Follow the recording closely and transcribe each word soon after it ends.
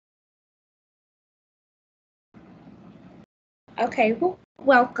Okay, well,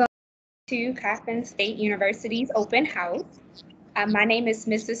 welcome to Coppin State University's open house. My name is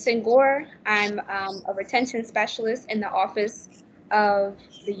Mrs. Sengor. I'm a retention specialist in the Office of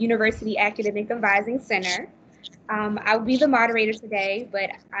the University Academic Advising Center. I'll be the moderator today, but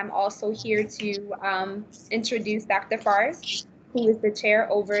I'm also here to introduce Dr. Forrest, who is the chair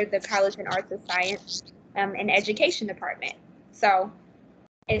over the College and Arts of Science and Education Department. So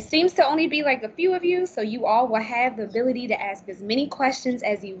it seems to only be like a few of you, so you all will have the ability to ask as many questions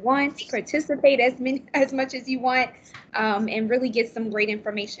as you want, participate as much as you want, and really get some great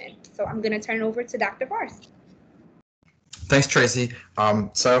information. So I'm going to turn it over to Dr. Forrest. Thanks, Tracy.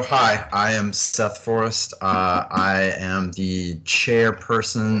 Hi, I am Seth Forrest. I am the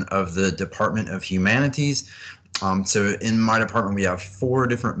chairperson of the Department of Humanities. So in my department, we have 4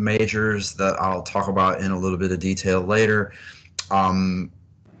 different majors that I'll talk about in a little bit of detail later.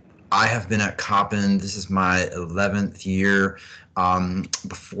 I have been at Coppin. This is my 11th year.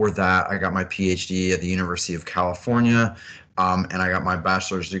 Before that, I got my PhD at the University of California, and I got my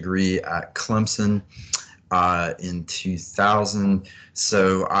bachelor's degree at Clemson in 2000.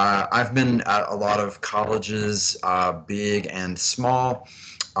 So I've been at a lot of colleges, big and small.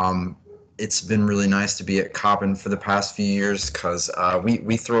 It's been really nice to be at Coppin for the past few years because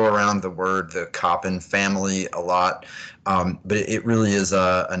we throw around the word the Coppin family a lot, but it really is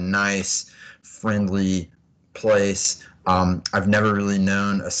a nice, friendly place. I've never really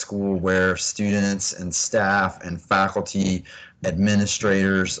known a school where students and staff and faculty,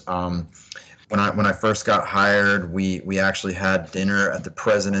 administrators, when I first got hired, we actually had dinner at the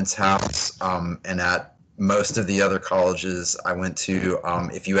president's house, and at most of the other colleges I went to,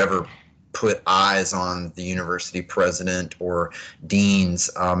 if you ever put eyes on the university president or deans,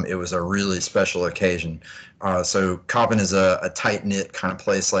 it was a really special occasion. So Coppin is a tight-knit kind of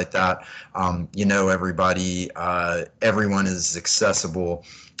place like that. You know everybody, everyone is accessible.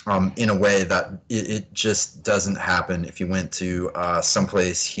 In a way that it just doesn't happen if you went to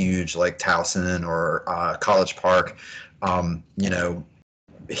someplace huge like Towson or College Park. You know,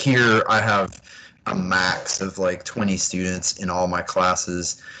 here I have a max of like 20 students in all my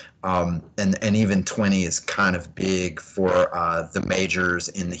classes, and even 20 is kind of big for the majors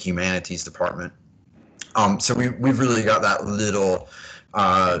in the humanities department. So we've really got that little,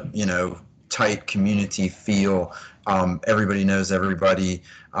 you know, tight community feel. Everybody knows everybody.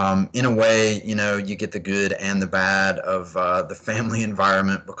 In a way, you know, you get the good and the bad of the family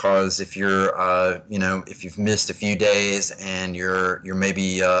environment, because if you're, you know, if you've missed a few days and you're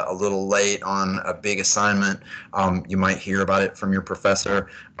maybe a little late on a big assignment, you might hear about it from your professor.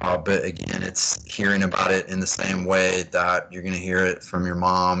 But again, it's hearing about it in the same way that you're going to hear it from your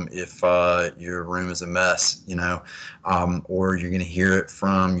mom if your room is a mess, you know, or you're going to hear it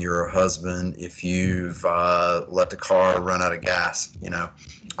from your husband if you've let the car run out of gas, you know.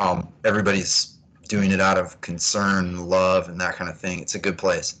 Everybody's doing it out of concern, love, and that kind of thing. It's a good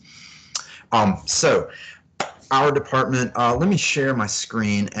place. So our department, let me share my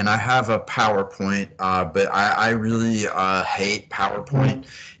screen, and I have a PowerPoint, but I really hate PowerPoint.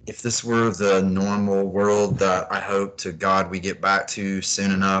 If this were the normal world that I hope to God we get back to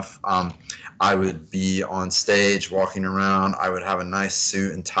soon enough, I would be on stage walking around. I would have a nice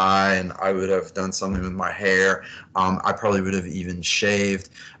suit and tie, and I would have done something with my hair. I probably would have even shaved.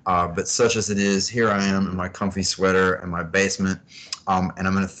 But such as it is, here I am in my comfy sweater in my basement, and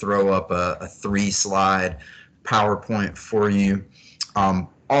I'm going to throw up a 3-slide PowerPoint for you. All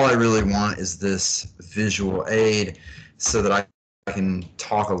I really want is this visual aid so that I can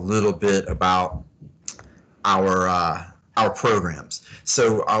talk a little bit about our programs.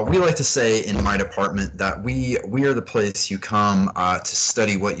 So we like to say in my department that we are the place you come to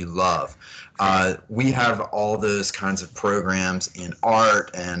study what you love. We have all those kinds of programs in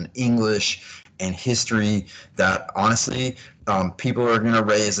art and English and history that honestly people are going to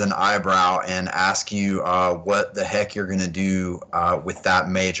raise an eyebrow and ask you what the heck you're going to do with that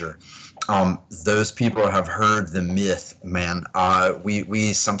major. Those people have heard the myth, man.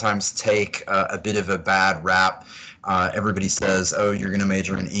 We sometimes take a bit of a bad rap. Everybody says, oh, you're going to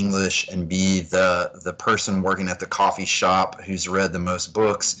major in English and be the person working at the coffee shop who's read the most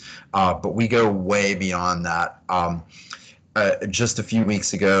books. But we go way beyond that. Just a few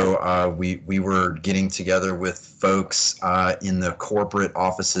weeks ago, we were getting together with folks in the corporate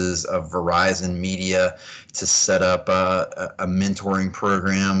offices of Verizon Media to set up a mentoring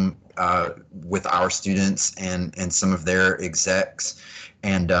program with our students and some of their execs.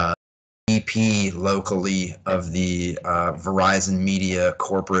 And VP locally of the Verizon Media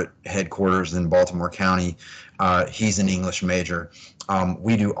corporate headquarters in Baltimore County He's an English major.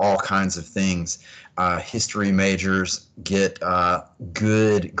 We do all kinds of things. History majors get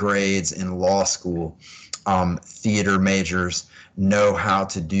good grades in law school. Theater majors know how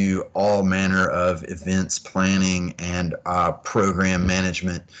to do all manner of events planning and program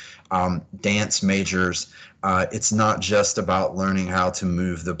management. Dance majors, it's not just about learning how to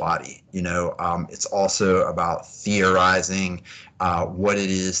move the body. It's also about theorizing what it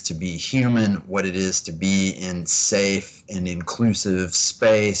is to be human, what it is to be in safe and inclusive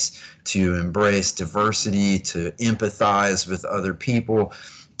space, to embrace diversity, to empathize with other people.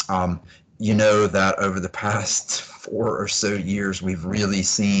 That over the past 4 or so years, we've really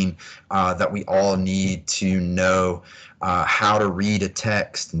seen that we all need to know how to read a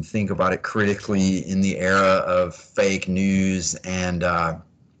text and think about it critically in the era of fake news and a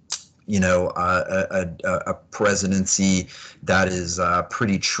presidency that is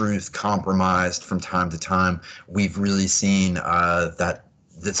pretty truth compromised from time to time. We've really seen that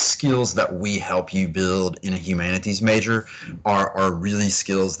the skills that we help you build in a humanities major are really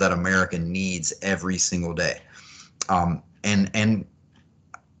skills that America needs every single day. And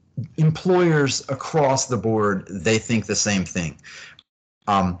employers across the board, they think the same thing.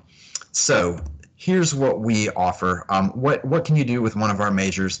 So here's what we offer. What can you do with one of our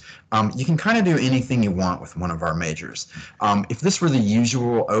majors? You can kind of do anything you want with one of our majors. If this were the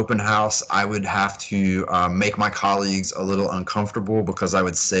usual open house, I would have to make my colleagues a little uncomfortable because I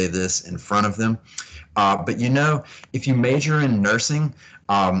would say this in front of them. But if you major in nursing,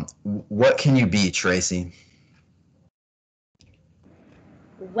 what can you be, Tracy?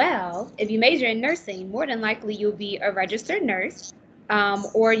 Well, if you major in nursing, more than likely you'll be a registered nurse,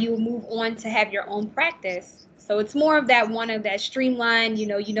 or you'll move on to have your own practice. So it's more of that streamlined, you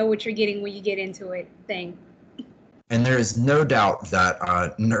know what you're getting when you get into it thing. And there is no doubt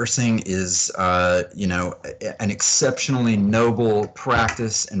that nursing is, an exceptionally noble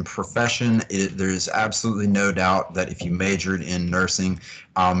practice and profession. There's absolutely no doubt that if you majored in nursing,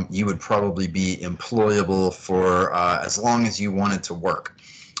 you would probably be employable for as long as you wanted to work.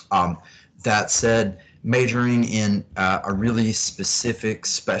 That said, majoring in a really specific,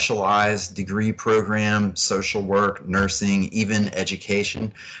 specialized degree program, social work, nursing, even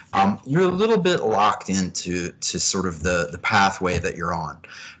education, you're a little bit locked into sort of the pathway that you're on.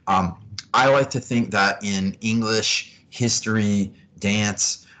 I like to think that in English, history,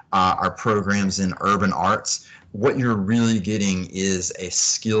 dance, our programs in urban arts, what you're really getting is a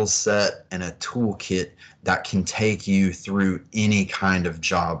skill set and a toolkit that can take you through any kind of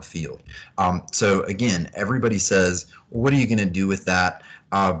job field. So again, everybody says, well, what are you going to do with that?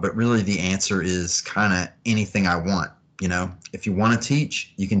 But really the answer is kind of anything I want. If you want to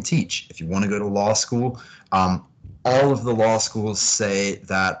teach, you can teach. If you want to go to law school, all of the law schools say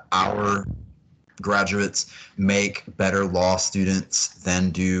that our graduates make better law students than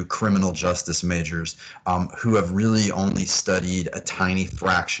do criminal justice majors who have really only studied a tiny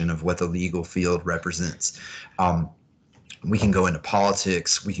fraction of what the legal field represents. We can go into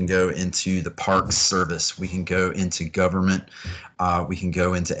politics, we can go into the Parks Service, we can go into government, we can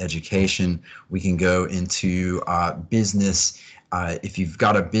go into education, we can go into business. If you've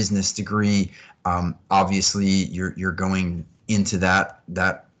got a business degree, obviously you're going into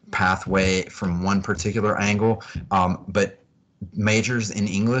that pathway from one particular angle, but majors in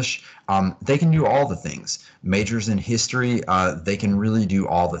English, they can do all the things. Majors in history, they can really do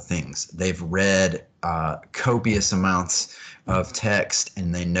all the things. They've read copious amounts of text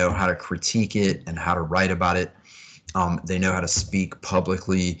and they know how to critique it and how to write about it. They know how to speak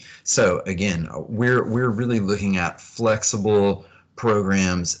publicly. So again, we're really looking at flexible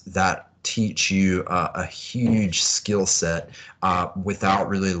programs that teach you a huge skill set without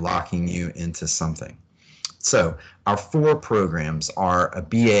really locking you into something. So our 4 programs are a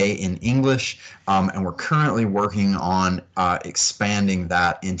BA in English, and we're currently working on expanding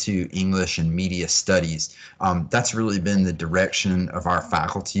that into English and media studies. That's really been the direction of our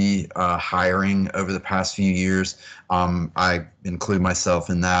faculty hiring over the past few years. I include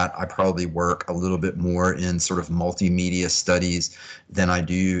myself in that. I probably work a little bit more in sort of multimedia studies than I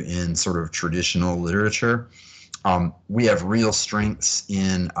do in sort of traditional literature. We have real strengths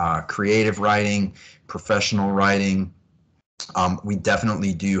in creative writing, professional writing. We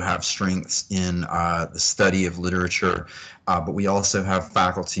definitely do have strengths in the study of literature, but we also have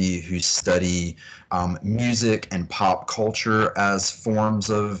faculty who study music and pop culture as forms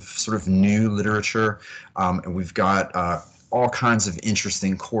of sort of new literature. And we've got all kinds of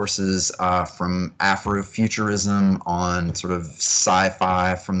interesting courses from Afrofuturism on sort of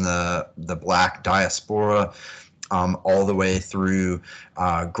sci-fi from the Black diaspora, all the way through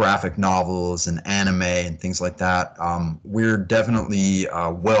graphic novels and anime and things like that. We're definitely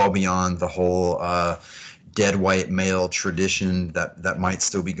well beyond the whole dead white male tradition that might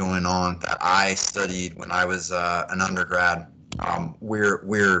still be going on that I studied when I was an undergrad.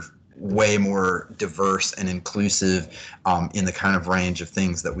 We're way more diverse and inclusive in the kind of range of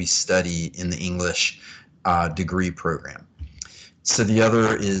things that we study in the English degree program. So the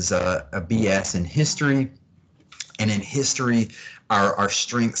other is a BS in history. And in history, our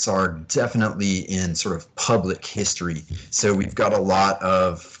strengths are definitely in sort of public history. So we've got a lot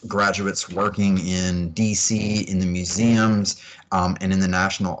of graduates working in DC, in the museums, and in the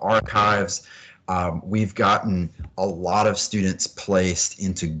National Archives. We've gotten a lot of students placed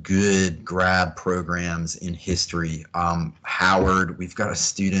into good grad programs in history. Howard, we've got a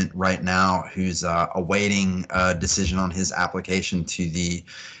student right now who's awaiting a decision on his application to the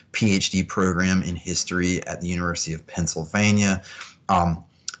PhD program in history at the University of Pennsylvania.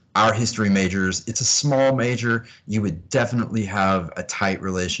 Our history majors, it's a small major. You would definitely have a tight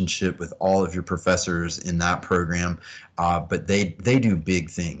relationship with all of your professors in that program, but they do big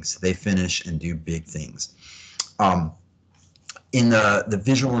things. They finish and do big things. In the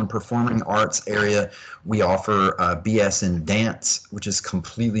visual and performing arts area, we offer BS in dance, which is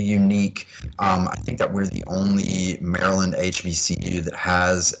completely unique. I think that we're the only Maryland HBCU that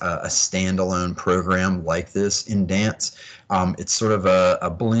has a standalone program like this in dance. It's sort of a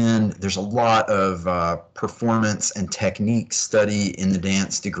blend. There's a lot of performance and technique study in the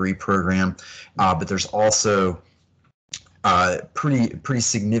dance degree program, but there's also pretty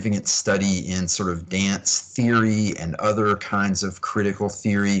significant study in sort of dance theory and other kinds of critical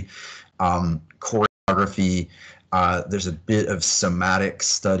theory, choreography. There's a bit of somatic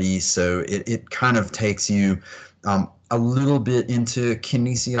study, so it kind of takes you a little bit into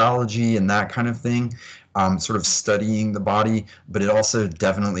kinesiology and that kind of thing, sort of studying the body, but it also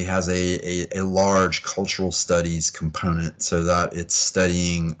definitely has a large cultural studies component, so that it's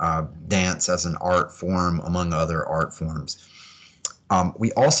studying dance as an art form among other art forms.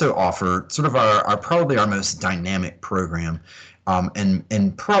 We also offer sort of our probably our most dynamic program,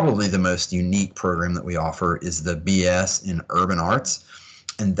 and probably the most unique program that we offer is the BS in Urban Arts,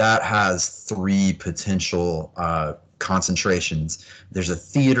 and that has three potential concentrations. There's a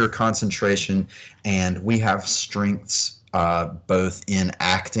theater concentration, and we have strengths both in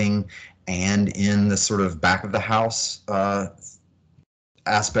acting and in the sort of back of the house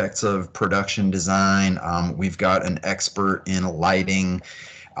aspects of production design. We've got an expert in lighting.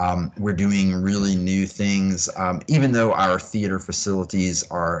 We're doing really new things. Even though our theater facilities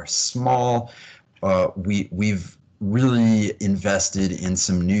are small, we've really invested in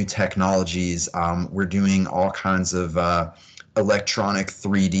some new technologies. We're doing all kinds of electronic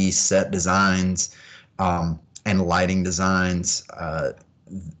 3D set designs and lighting designs.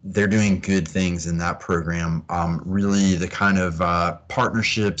 They're doing good things in that program. Really the kind of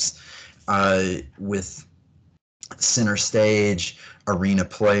partnerships with Center Stage, Arena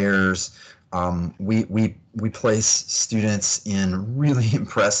Players. We place students in really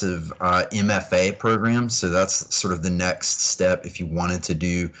impressive MFA programs. So that's sort of the next step if you wanted to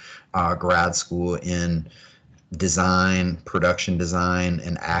do grad school in design, production design,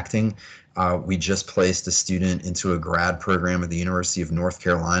 and acting. We just placed a student into a grad program at the University of North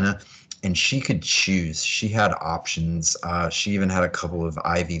Carolina, and she could choose. She had options. She even had a couple of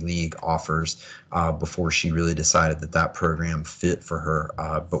Ivy League offers before she really decided that program fit for her.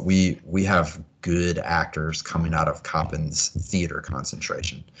 But we have good actors coming out of Coppin's theater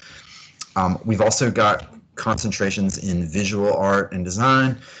concentration. We've also got concentrations in visual art and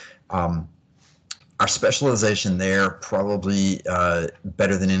design. Our specialization there, probably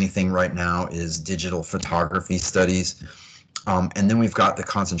better than anything right now, is digital photography studies. And then we've got the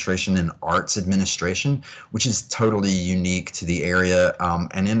concentration in arts administration, which is totally unique to the area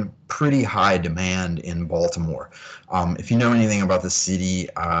and in pretty high demand in Baltimore. If you know anything about the city,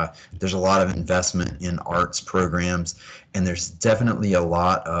 there's a lot of investment in arts programs, and there's definitely a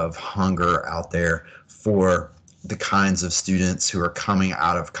lot of hunger out there for the kinds of students who are coming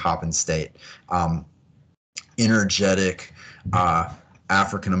out of Coppin State. Energetic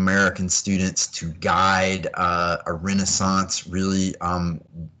African American students to guide a renaissance. Really,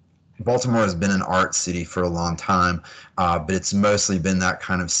 Baltimore has been an art city for a long time, but it's mostly been that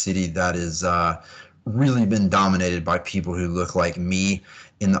kind of city that is really been dominated by people who look like me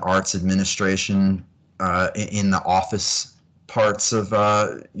in the arts administration, in the office parts of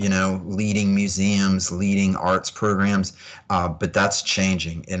leading museums, leading arts programs, but that's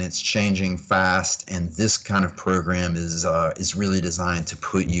changing, and it's changing fast. And this kind of program is really designed to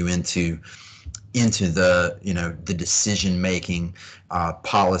put you into into the the decision making,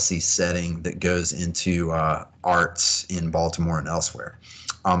 policy setting that goes into arts in Baltimore and elsewhere.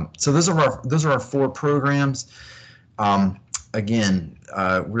 So those are our 4 programs. Um, Again,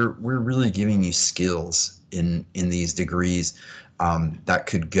 we're really giving you skills in these degrees that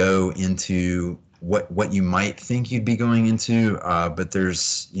could go into what you might think you'd be going into, but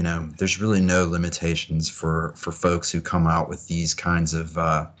there's really no limitations for folks who come out with these kinds of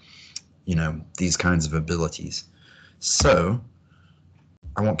these kinds of abilities. So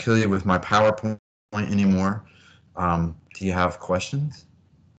I won't kill you with my PowerPoint anymore. Do you have questions?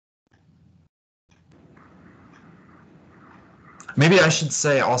 Maybe I should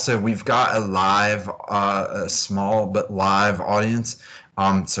say also we've got a small but live audience.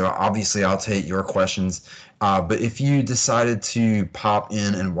 So obviously I'll take your questions. But if you decided to pop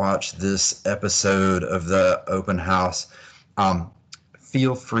in and watch this episode of the open house,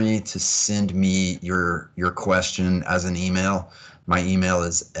 feel free to send me your question as an email. My email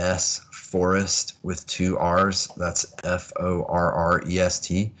is sforrest with 2 R's. That's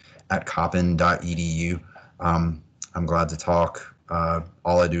FORREST at coppin.edu. I'm glad to talk.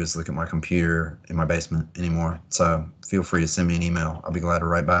 All I do is look at my computer in my basement anymore. So feel free to send me an email. I'll be glad to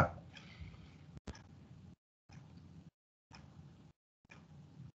write back.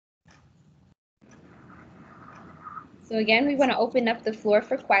 So again, we want to open up the floor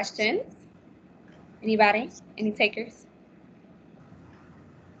for questions. Anybody? Any takers?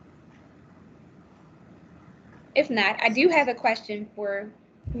 If not, I do have a question for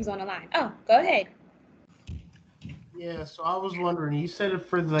who's on the line. Oh, go ahead. Yeah, so I was wondering, you said it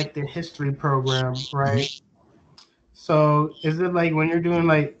for like the history program, right? So is it like when you're doing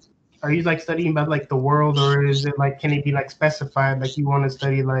like, are you like studying about like the world, or is it like, can it be like specified, like you want to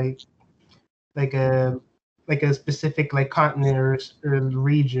study like a like a specific like continent or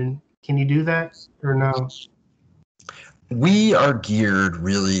region? Can you do that or no? We are geared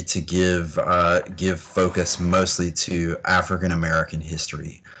really to give focus mostly to African American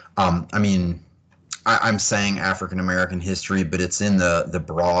history. I mean, I'm saying African American history, but it's in the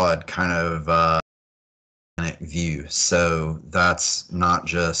broad kind of view. So that's not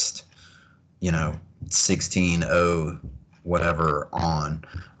just 1600 whatever on.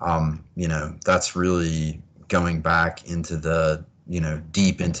 That's really going back into the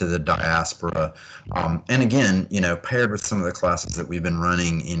deep into the diaspora. And again, paired with some of the classes that we've been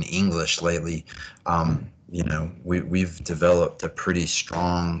running in English lately, we've developed a pretty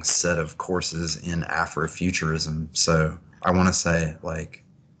strong set of courses in Afrofuturism. So I want to say like,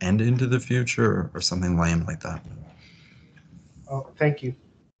 and into the future or something lame like that. Oh, thank you.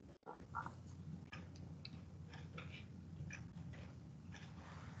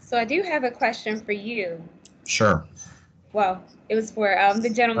 So I do have a question for you. Sure. Well, it was for the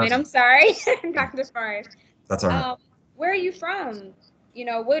gentleman. I'm sorry, Dr. Forrest. That's all right. Where are you from?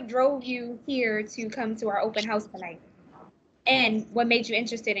 What drove you here to come to our open house tonight? And what made you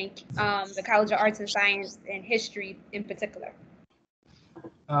interested in the College of Arts and Science and history in particular?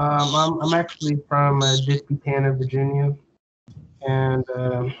 I'm actually from Disputana, Virginia, and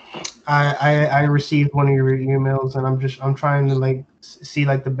I received one of your emails, and I'm trying to like see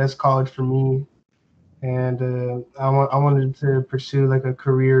like the best college for me, and I wanted to pursue like a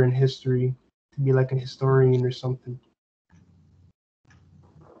career in history, to be like a historian or something.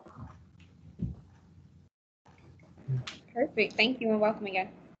 Perfect. Thank you and welcome again.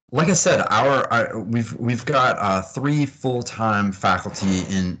 Like I said, we've got 3 full-time faculty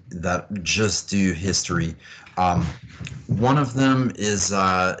in that just do history. One of them is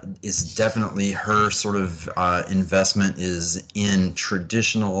definitely her sort of investment is in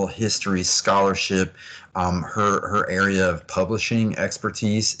traditional history scholarship. Her area of publishing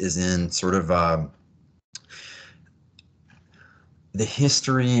expertise is in sort of the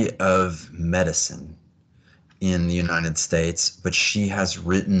history of medicine in the United States, but she has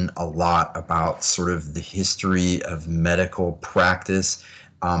written a lot about sort of the history of medical practice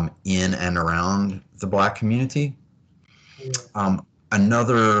in and around the Black community. Yeah.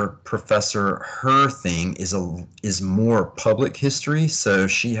 Another professor, her thing is more public history, so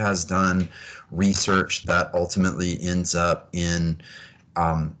she has done research that ultimately ends up in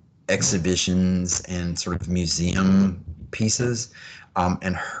exhibitions and sort of museum pieces,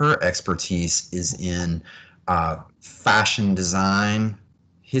 and her expertise is in fashion design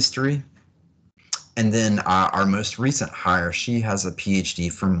history. And then our most recent hire, she has a PhD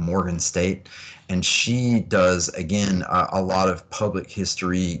from Morgan State, and she does, again, a lot of public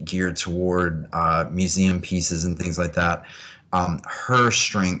history geared toward museum pieces and things like that. Her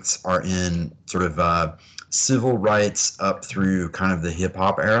strengths are in sort of civil rights up through kind of the hip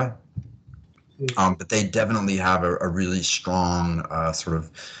hop era. But they definitely have a really strong sort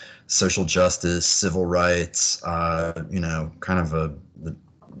of social justice, civil rights, kind of the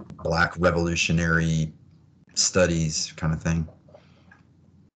Black revolutionary studies kind of thing.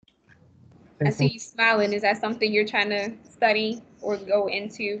 I see you smiling. Is that something you're trying to study or go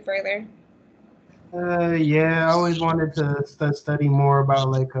into further? Yeah, I always wanted to study more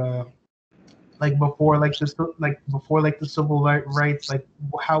about before the civil rights, like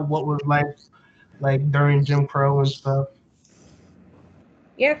what was life like during Jim Crow and stuff.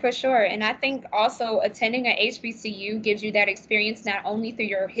 Yeah, for sure. And I think also attending a HBCU gives you that experience not only through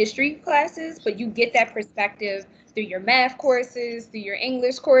your history classes, but you get that perspective through your math courses, through your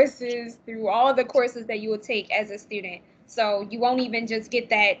English courses, through all the courses that you will take as a student. So you won't even just get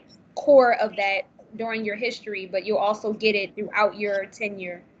that core of that during your history, but you'll also get it throughout your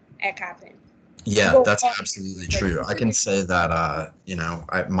tenure at Coppin. Yeah, that's absolutely true. I can say that,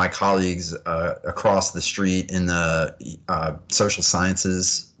 my colleagues across the street in the social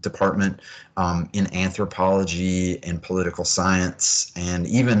sciences department, in anthropology and political science, and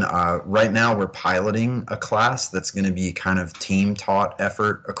even right now we're piloting a class that's going to be kind of team taught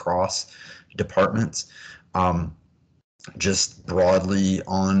effort across departments. Just broadly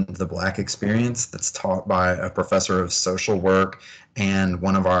on the Black experience that's taught by a professor of social work and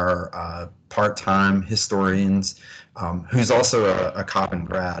one of our part-time historians, who's also a Coppin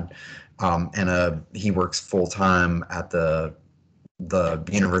grad, and he works full-time at the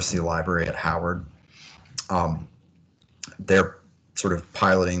University Library at Howard. They're sort of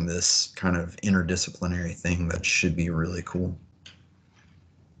piloting this kind of interdisciplinary thing that should be really cool.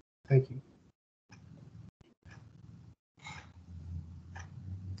 Thank you.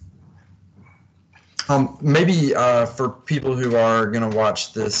 Maybe for people who are going to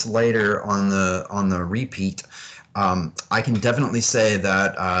watch this later on the repeat, I can definitely say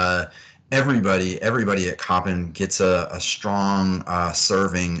that everybody at Coppin gets a strong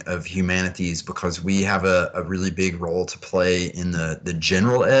serving of humanities, because we have a really big role to play in the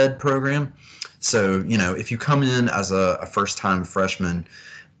general ed program. So, if you come in as a first-time freshman,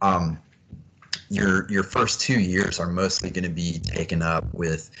 your first 2 years are mostly going to be taken up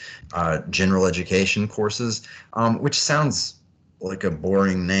with general education courses, which sounds like a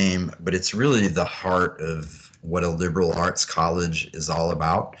boring name, but it's really the heart of what a liberal arts college is all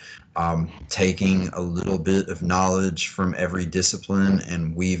about. Taking a little bit of knowledge from every discipline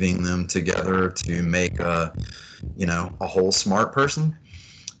and weaving them together to make a whole smart person.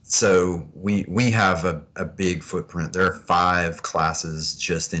 So we have a big footprint. There are 5 classes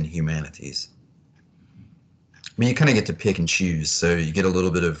just in humanities. I mean, you kind of get to pick and choose. So you get a little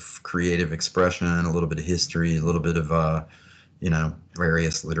bit of creative expression, a little bit of history, a little bit of,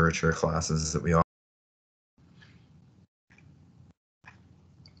 various literature classes that we offer.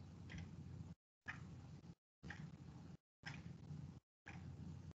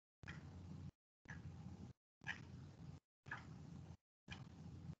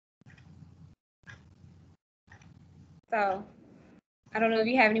 So I don't know if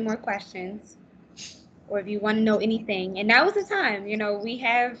you have any more questions or if you want to know anything. And now is the time. We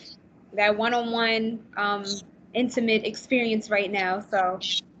have that one-on-one intimate experience right now. So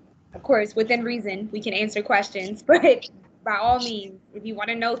of course, within reason, we can answer questions, but by all means, if you want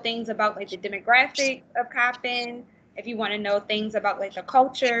to know things about like the demographics of Coppin, if you want to know things about like the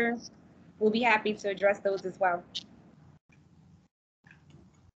culture, we'll be happy to address those as well.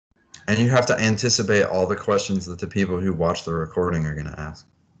 And you have to anticipate all the questions that the people who watch the recording are going to ask.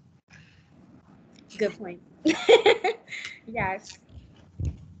 Good point. Yes.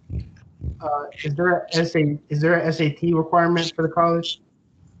 Is there a SAT requirement for the college?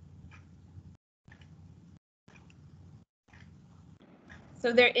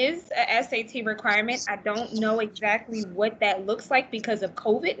 So there is a SAT requirement. I don't know exactly what that looks like because of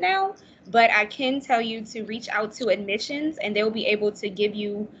COVID now, but I can tell you to reach out to admissions and they'll be able to give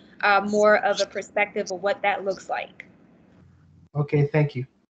you more of a perspective of what that looks like. Okay, thank you.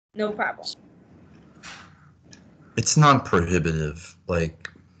 No problem. It's non-prohibitive,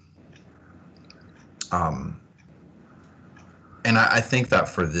 and I think that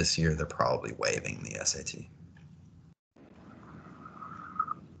for this year, they're probably waiving the SAT.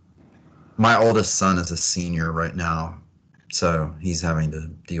 My oldest son is a senior right now, so he's having to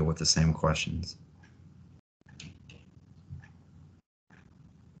deal with the same questions.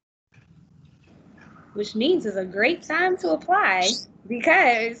 Which means it's a great time to apply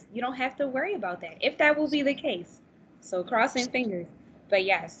because you don't have to worry about that, if that will be the case. So crossing fingers. But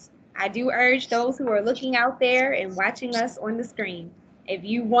yes, I do urge those who are looking out there and watching us on the screen, if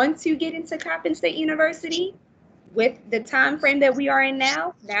you want to get into Coppin State University, with the time frame that we are in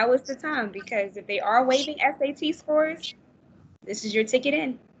now is the time, because if they are waiving SAT scores, this is your ticket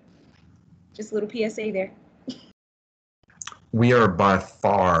in. Just a little PSA there. We are by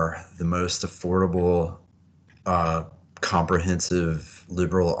far the most affordable, comprehensive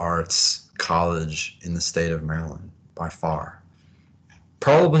liberal arts college in the state of Maryland, by far.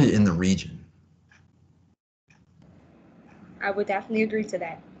 Probably in the region. I would definitely agree to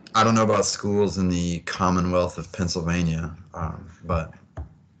that. I don't know about schools in the Commonwealth of Pennsylvania, but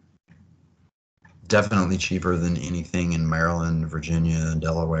definitely cheaper than anything in Maryland, Virginia,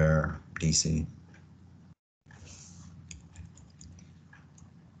 Delaware, DC.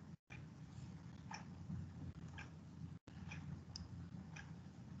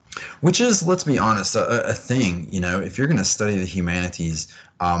 Which is, let's be honest, a thing. If you're going to study the humanities,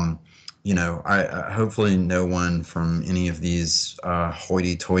 I hopefully no one from any of these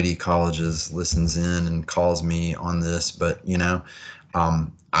hoity-toity colleges listens in and calls me on this, but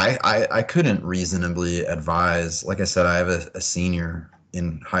I couldn't reasonably advise. Like I said, I have a senior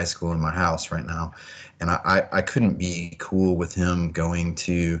in high school in my house right now, and I couldn't be cool with him going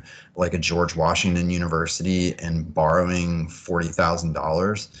to like a George Washington University and borrowing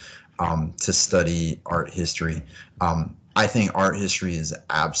 $40,000 to study art history. I think art history is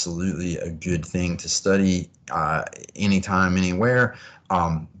absolutely a good thing to study anytime, anywhere.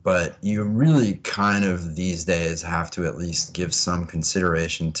 But you really kind of these days have to at least give some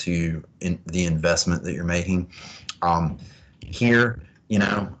consideration to the investment that you're making. Here,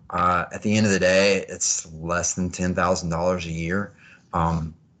 at the end of the day, it's less than $10,000 a year,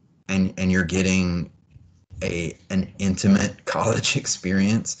 and you're getting an intimate college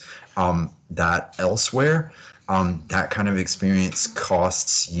experience that elsewhere. That kind of experience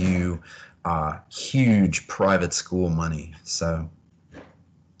costs you huge private school money. So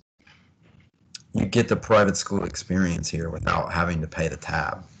you get the private school experience here without having to pay the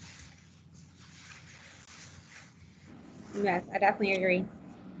tab. Yes, I definitely agree.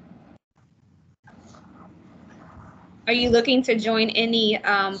 Are you looking to join any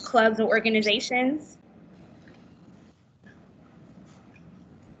clubs or organizations?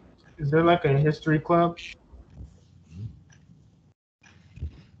 Is there like a history club?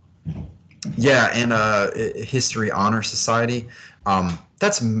 Yeah, and History Honor Society.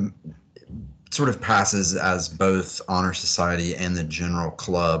 That's sort of passes as both honor society and the general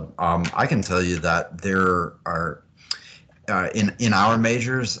club. I can tell you that there are in our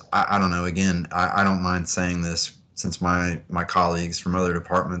majors. I don't know. Again, I don't mind saying this since my colleagues from other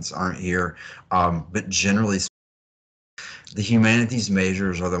departments aren't here. But generally, the humanities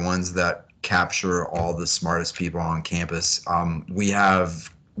majors are the ones that capture all the smartest people on campus. We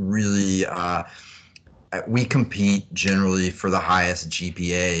have really we compete generally for the highest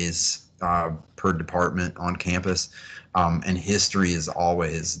GPAs per department on campus. And history is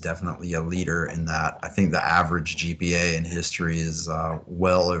always definitely a leader in that. I think the average GPA in history is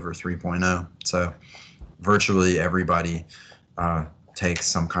well over 3.0. So virtually everybody takes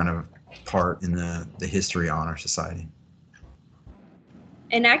some kind of part in the History Honor Society.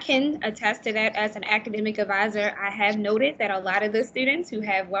 And I can attest to that as an academic advisor. I have noted that a lot of the students who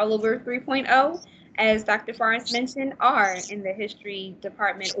have well over 3.0, as Dr. Forrest mentioned, are in the history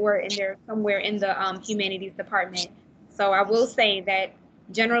department or somewhere in the humanities department. So I will say that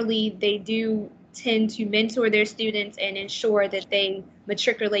generally they do tend to mentor their students and ensure that they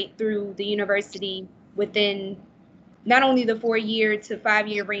matriculate through the university within not only the 4-year to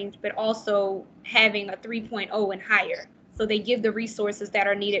 5-year range, but also having a 3.0 and higher. So they give the resources that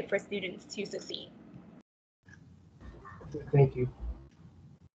are needed for students to succeed. Thank you.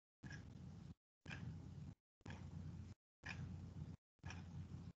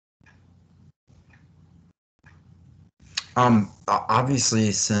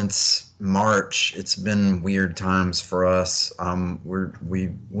 Obviously, since March, it's been weird times for us. I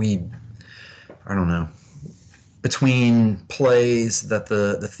don't know, between plays that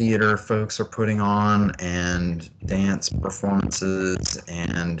the theater folks are putting on and dance performances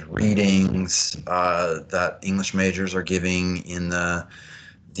and readings that English majors are giving in the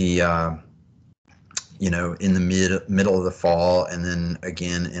in the middle of the fall, and then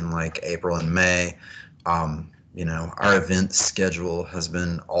again in like April and May. Our event schedule has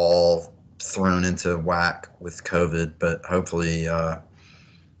been all thrown into whack with COVID, but hopefully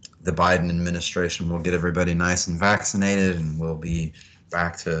the Biden administration will get everybody nice and vaccinated and we'll be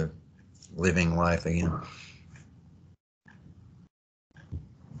back to living life again.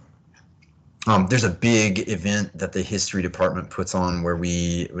 There's a big event that the history department puts on where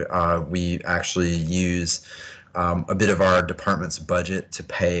we actually use a bit of our department's budget to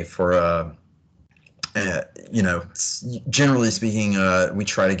pay for uh, you know, generally speaking, we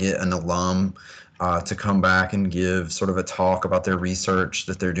try to get an alum to come back and give sort of a talk about their research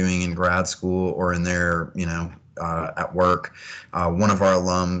that they're doing in grad school or in their, at work. One of our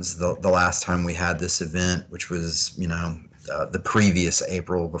alums, the last time we had this event, which was, the previous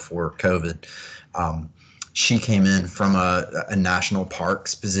April before COVID, she came in from a national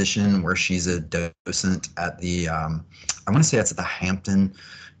parks position where she's a docent at the, I want to say it's at the Hampton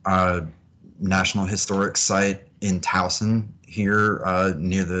National Historic Site in Towson here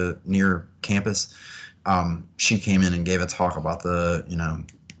near campus. She came in and gave a talk about the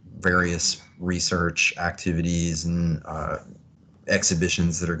various research activities and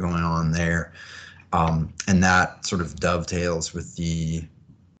exhibitions that are going on there, and that sort of dovetails with the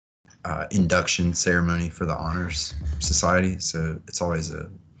induction ceremony for the Honors Society. So it's always a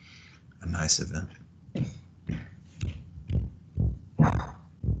nice event.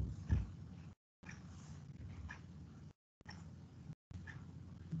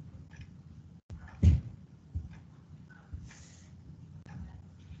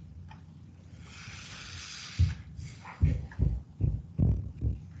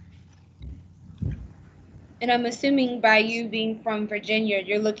 And I'm assuming by you being from Virginia,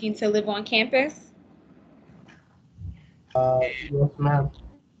 you're looking to live on campus? Yes, ma'am.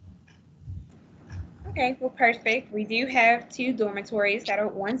 Okay, well, perfect. We do have 2 dormitories that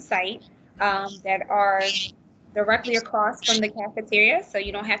are on site that are directly across from the cafeteria, so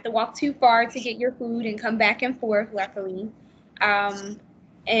you don't have to walk too far to get your food and come back and forth, luckily. Um,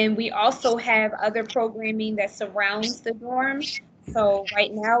 and we also have other programming that surrounds the dorms. So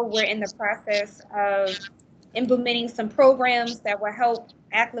right now we're in the process of implementing some programs that will help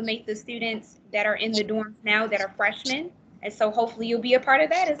acclimate the students that are in the dorms now that are freshmen. And so hopefully you'll be a part of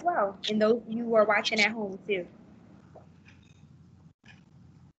that as well. And those of you who are watching at home too.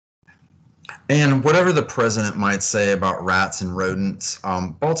 And whatever the president might say about rats and rodents,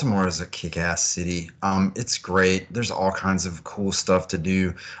 Baltimore is a kick-ass city. It's great. There's all kinds of cool stuff to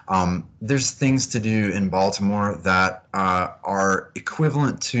do. There's things to do in Baltimore that are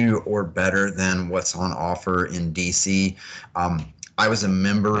equivalent to or better than what's on offer in DC. I was a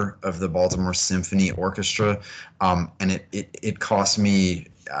member of the Baltimore Symphony Orchestra, and it cost me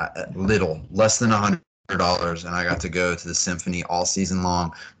little, less than $100, and I got to go to the symphony all season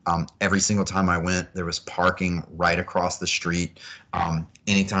long. Every single time I went, there was parking right across the street.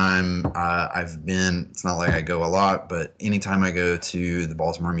 Anytime I've been, it's not like I go a lot, but anytime I go to the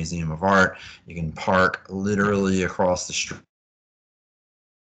Baltimore Museum of Art, you can park literally across the street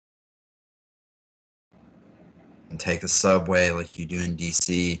and take the subway like you do in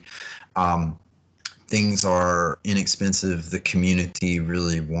DC. Things are inexpensive. The community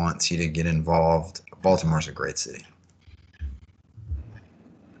really wants you to get involved. Baltimore's a great city.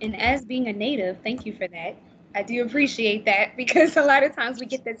 And as being a native, thank you for that. I do appreciate that because a lot of times we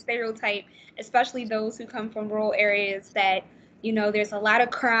get that stereotype, especially those who come from rural areas, that, there's a lot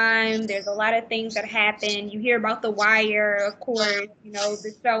of crime, there's a lot of things that happen. You hear about The Wire, of course,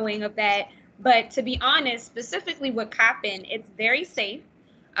 the showing of that. But to be honest, specifically with Coppin, it's very safe.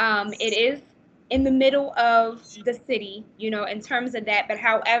 It is in the middle of the city, in terms of that. But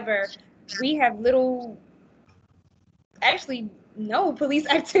however, we have actually no police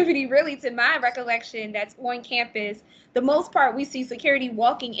activity really to my recollection that's on campus. The most part we see security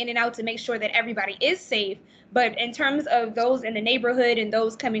walking in and out to make sure that everybody is safe, but in terms of those in the neighborhood and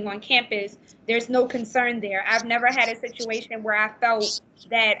those coming on campus, there's no concern there. I've never had a situation where I felt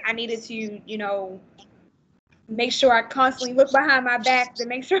that I needed to make sure I constantly look behind my back to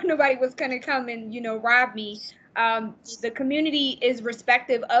make sure nobody was going to come and rob me. The community is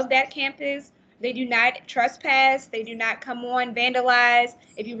respective of that campus. They do not trespass. They do not come on, vandalize.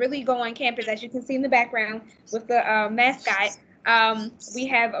 If you really go on campus, as you can see in the background with the mascot, we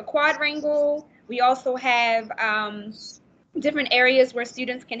have a quadrangle. We also have different areas where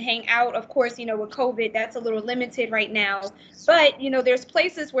students can hang out. Of course, with COVID, that's a little limited right now. But, there's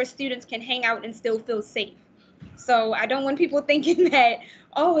places where students can hang out and still feel safe. So I don't want people thinking that,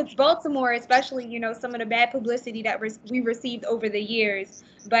 oh, it's Baltimore, especially, some of the bad publicity that we received over the years.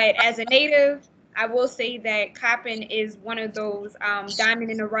 But as a native, I will say that Coppin is one of those diamond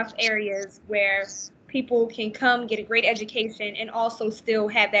in the rough areas where people can come get a great education and also still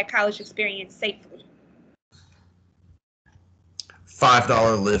have that college experience safely. $5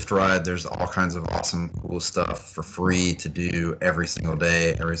 Lyft ride. There's all kinds of awesome, cool stuff for free to do every single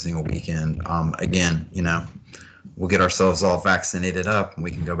day, every single weekend. Again, we'll get ourselves all vaccinated up and we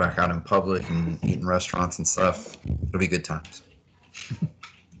can go back out in public and eat in restaurants and stuff. It'll be good times.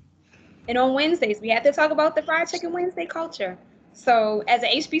 And on Wednesdays, we have to talk about the Fried Chicken Wednesday culture. So as a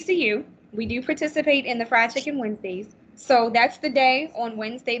HBCU, We do participate in the Fried Chicken Wednesdays. So that's the day on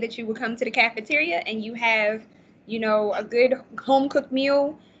Wednesday that you will come to the cafeteria and you have, a good home cooked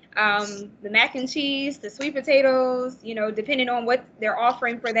meal. The mac and cheese, the sweet potatoes, depending on what they're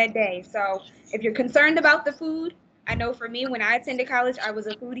offering for that day. So if you're concerned about the food, I know for me, when I attended college, I was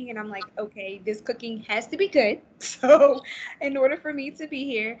a foodie and I'm like, okay, this cooking has to be good. So in order for me to be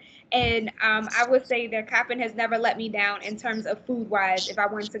here, and I would say that Coppin has never let me down in terms of food wise. If I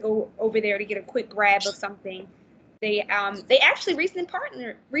wanted to go over there to get a quick grab of something, they actually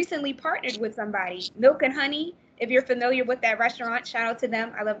recently partnered with somebody, Milk and Honey. If you're familiar with that restaurant, shout out to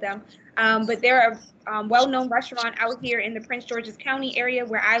them. I love them. But they're a well-known restaurant out here in the Prince George's County area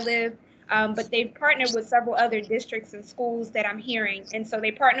where I live. But they've partnered with several other districts and schools that I'm hearing, and so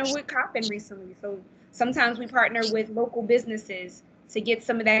they partnered with Coppin recently. So sometimes we partner with local businesses to get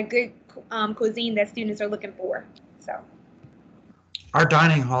some of that good cuisine that students are looking for. So Our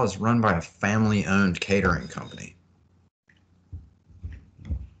dining hall is run by a family-owned catering company.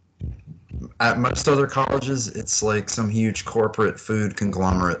 At most other colleges, it's like some huge corporate food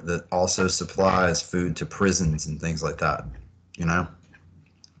conglomerate that also supplies food to prisons and things like that.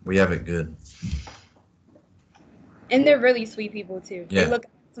 We have it good. And they're really sweet people too. Yeah.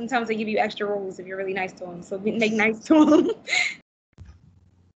 Sometimes they give you extra rolls if you're really nice to them. So be nice to them.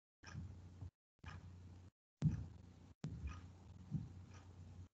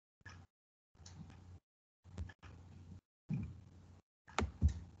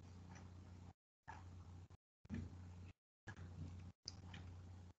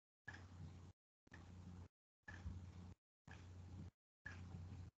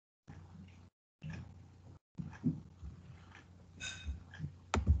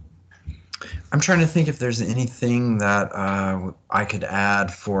 I'm trying to think if there's anything that I could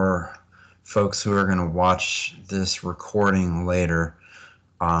add for folks who are going to watch this recording later,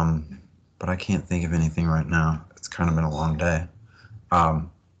 but I can't think of anything right now. It's kind of been a long day.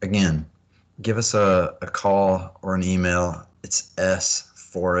 Again, give us a call or an email. It's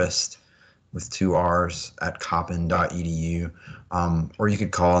sforest with 2 R's at coppin.edu, or you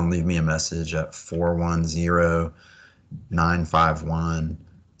could call and leave me a message at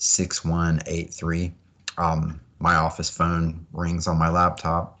 410-951-6183. My office phone rings on my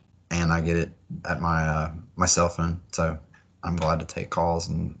laptop, and I get it at my cell phone. So I'm glad to take calls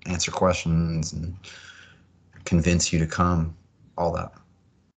and answer questions and convince you to come, all that.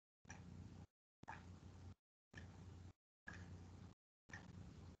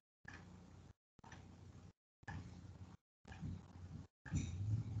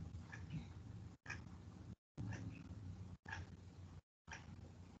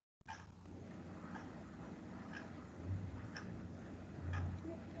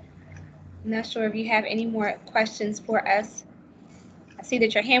 I'm not sure if you have any more questions for us. I see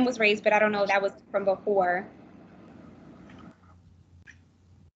that your hand was raised, but I don't know if that was from before.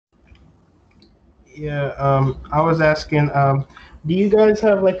 Yeah, I was asking, do you guys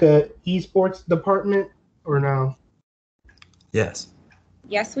have like a esports department or no? Yes.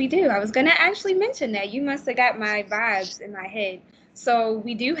 Yes, we do. I was going to actually mention that. You must have got my vibes in my head. So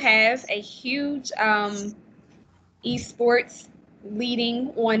we do have a huge esports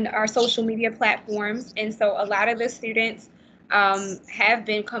leading on our social media platforms. And so a lot of the students have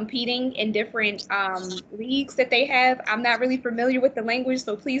been competing in different leagues that they have. I'm not really familiar with the language,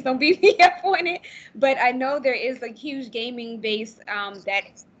 so please don't beat me up on it. But I know there is a huge gaming base that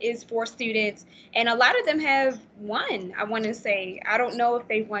is for students. And a lot of them have won, I want to say. I don't know if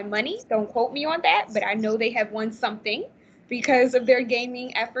they've won money. Don't quote me on that. But I know they have won something because of their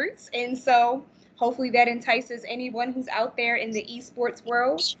gaming efforts. And so hopefully that entices anyone who's out there in the esports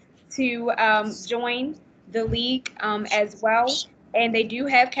world to join the league as well. And they do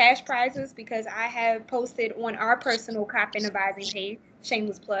have cash prizes because I have posted on our personal Coppin Advising page,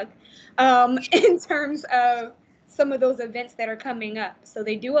 shameless plug, in terms of some of those events that are coming up. So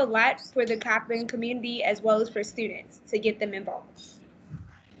they do a lot for the Coppin community as well as for students to get them involved.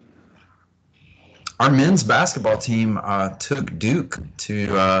 Our men's basketball team took Duke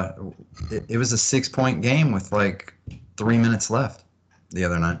to it was a 6-point game with like 3 minutes left the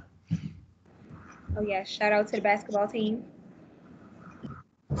other night. Oh yeah, shout out to the basketball team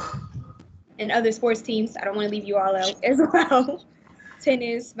and other sports teams. I don't want to leave you all out as well.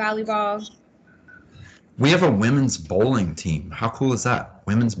 Tennis, volleyball. We have a women's bowling team. How cool is that?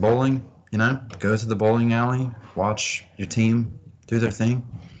 Women's bowling, go to the bowling alley, watch your team do their thing.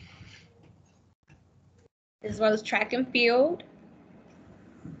 As well as track and field.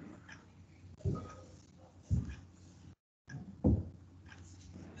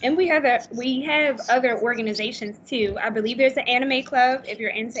 And we have other organizations too. I believe there's an anime club if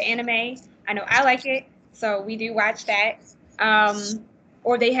you're into anime. I know I like it, so we do watch that.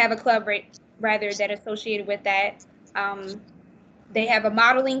 Or they have a club rather that associated with that. Um, they have a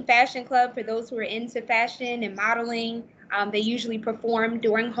modeling fashion club for those who are into fashion and modeling. They usually perform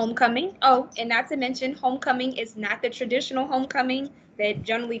during homecoming. Oh, and not to mention, homecoming is not the traditional homecoming that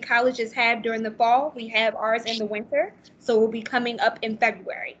generally colleges have during the fall. We have ours in the winter, so we'll be coming up in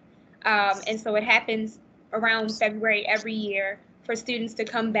February. And so it happens around February every year for students to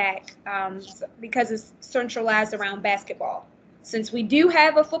come back because it's centralized around basketball. Since we do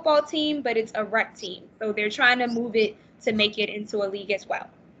have a football team, but it's a rec team, so they're trying to move it to make it into a league as well.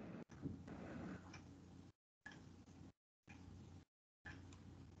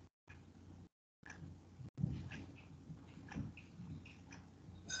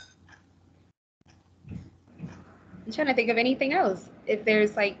 I'm trying to think of anything else. If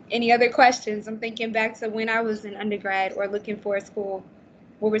there's like any other questions, I'm thinking back to when I was in undergrad or looking for a school.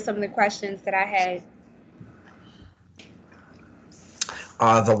 What were some of the questions that I had?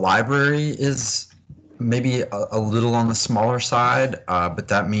 The library is maybe a little on the smaller side, but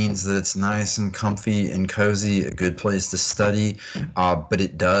that means that it's nice and comfy and cozy, a good place to study. But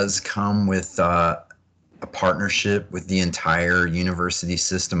it does come with a partnership with the entire university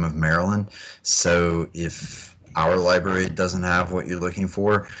system of Maryland. So if our library doesn't have what you're looking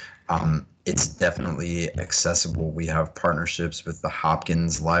for, it's definitely accessible. We have partnerships with the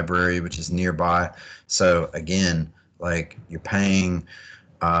Hopkins Library, which is nearby. So again, like you're paying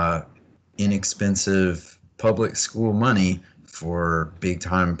uh, inexpensive public school money for big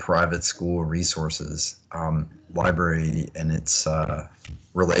time private school resources. Library and its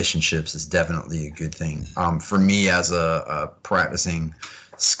relationships is definitely a good thing. For me, as a practicing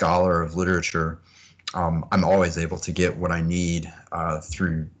scholar of literature, I'm always able to get what I need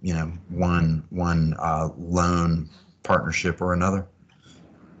through one loan partnership or another.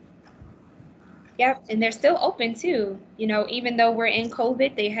 Yep, and they're still open too. Even though we're in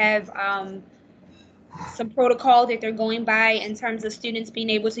COVID, they have some protocol that they're going by in terms of students being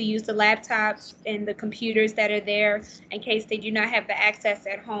able to use the laptops and the computers that are there in case they do not have the access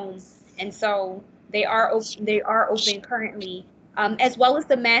at home. And so they are open currently, as well as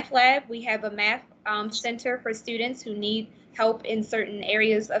the math lab. We have a math center for students who need help in certain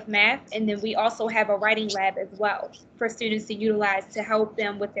areas of math, and then we also have a writing lab as well for students to utilize to help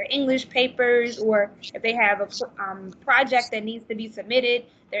them with their English papers, or if they have a project that needs to be submitted,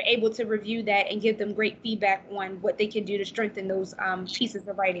 they're able to review that and give them great feedback on what they can do to strengthen those pieces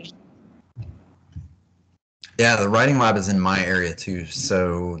of writing. Yeah, the writing lab is in my area too.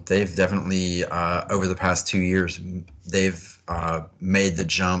 So they've definitely, over the past 2 years, they've made the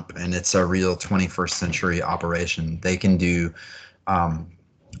jump, and it's a real 21st century operation. They can do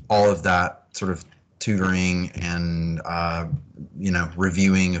all of that sort of tutoring and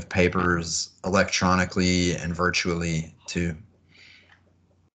reviewing of papers electronically and virtually too.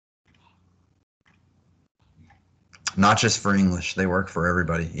 Not just for English, they work for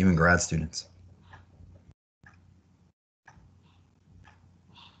everybody, even grad students.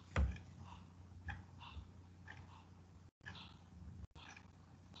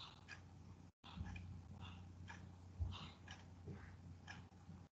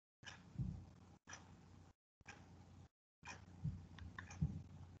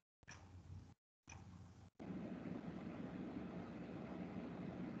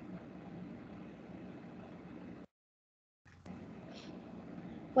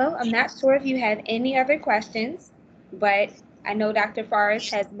 Well, I'm not sure if you have any other questions, but I know Dr.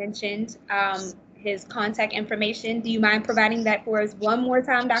 Forrest has mentioned his contact information. Do you mind providing that for us one more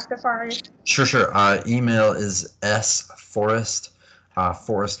time, Dr. Forrest? Sure. Email is sforrest,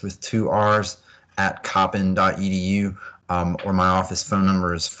 Forrest with 2 R's, at coppin.edu, or my office phone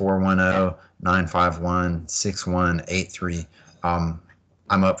number is 410-951-6183. I'm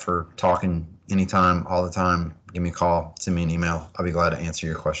up for talking anytime, all the time. Give me a call, send me an email. I'll be glad to answer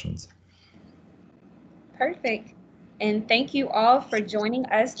your questions. Perfect. And thank you all for joining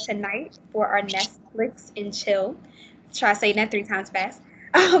us tonight for our Netflix and Chill. Try to say that 3 times fast.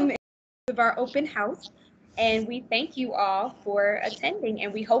 Of our open house. And we thank you all for attending,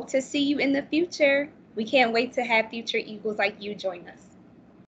 and we hope to see you in the future. We can't wait to have future Eagles like you join us.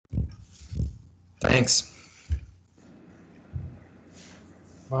 Thanks.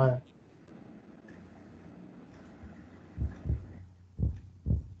 Bye.